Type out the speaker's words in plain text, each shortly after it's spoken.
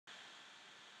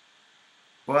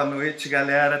Boa noite,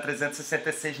 galera.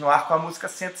 366 no ar com a música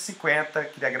 150.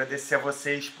 Queria agradecer a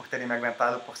vocês por terem me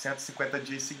aguentado por 150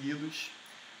 dias seguidos.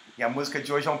 E a música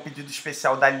de hoje é um pedido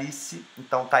especial da Alice.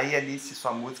 Então tá aí, Alice,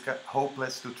 sua música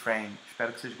Hopeless to Train.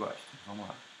 Espero que vocês gostem. Vamos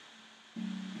lá.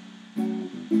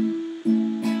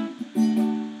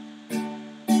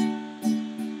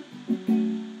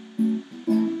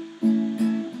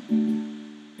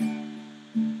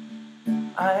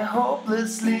 I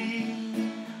hopelessly,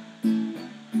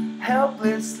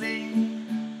 helplessly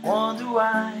wonder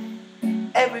why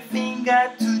everything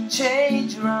got to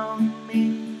change around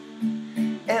me,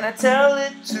 and I tell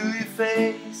it to your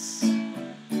face,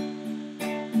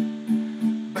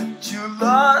 but you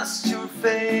lost your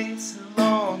face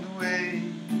along the way.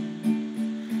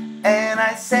 And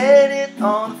I said it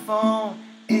on the phone,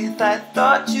 if I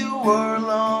thought you were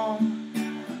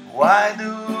alone, why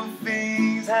do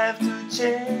things have to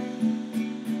change?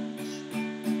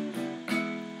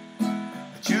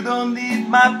 But you don't need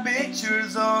my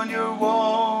pictures on your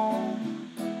wall.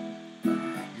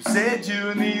 You said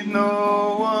you need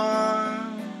no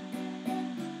one,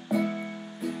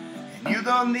 and you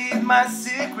don't need my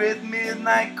secret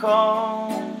midnight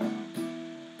call.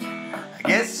 I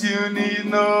guess you need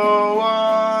no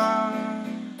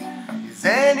one. Is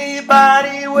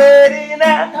anybody waiting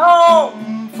at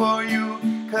home for you?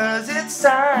 'Cause it's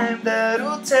time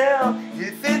that'll tell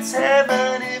if it's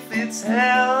heaven, if it's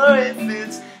hell, or if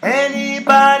it's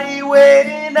anybody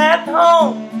waiting at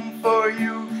home for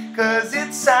you. 'Cause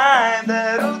it's time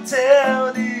that'll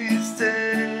tell this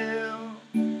tale.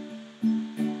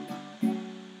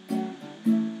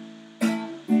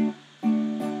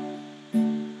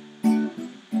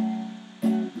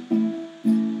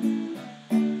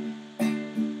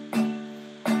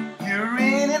 You're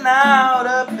in and out,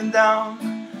 up and down,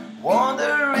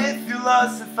 wonder if you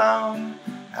lost and found.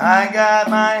 I got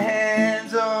my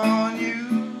hands on you.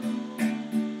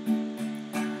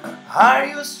 Are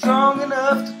you strong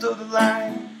enough to toe the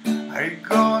line? Are you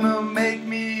gonna make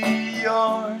me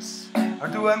yours, or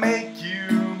do I make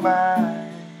you mine?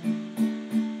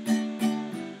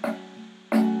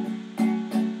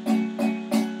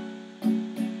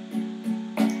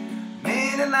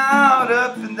 In and out,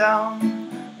 up and down,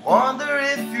 wonder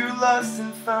if you're lost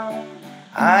and found.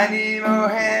 I need more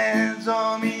hands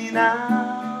on me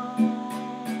now.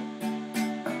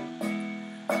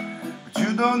 But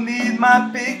you don't need my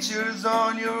pictures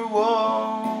on your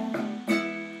wall.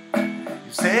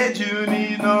 You said you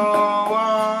need no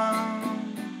one,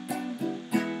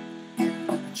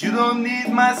 but you don't need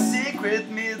my secret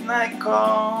midnight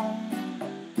call.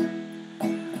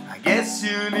 I guess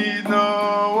you need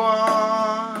no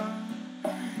one.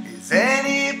 Is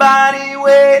anybody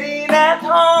waiting at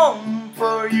home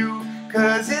for you?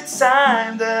 'Cause it's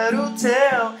time that'll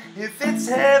tell if it's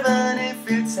heaven, if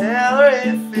it's hell, or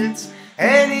if it's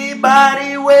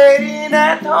anybody waiting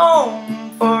at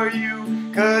home for you.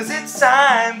 'Cause it's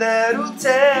time that'll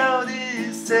tell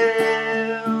this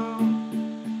tale.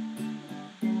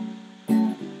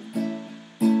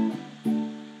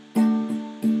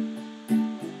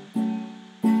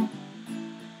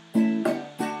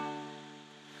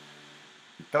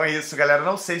 Então é isso, galera.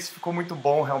 Não sei se ficou muito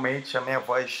bom, realmente. A minha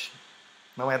voz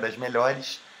não é das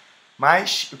melhores.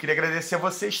 Mas eu queria agradecer a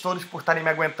vocês todos por estarem me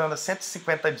aguentando há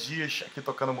 150 dias aqui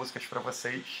tocando músicas pra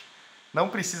vocês. Não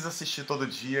precisa assistir todo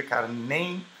dia, cara.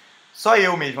 Nem... Só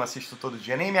eu mesmo assisto todo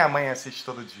dia. Nem minha mãe assiste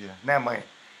todo dia. Né, mãe?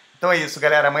 Então é isso,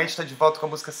 galera. Amanhã a gente tá de volta com a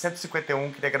música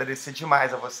 151. Queria agradecer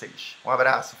demais a vocês. Um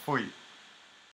abraço. Fui.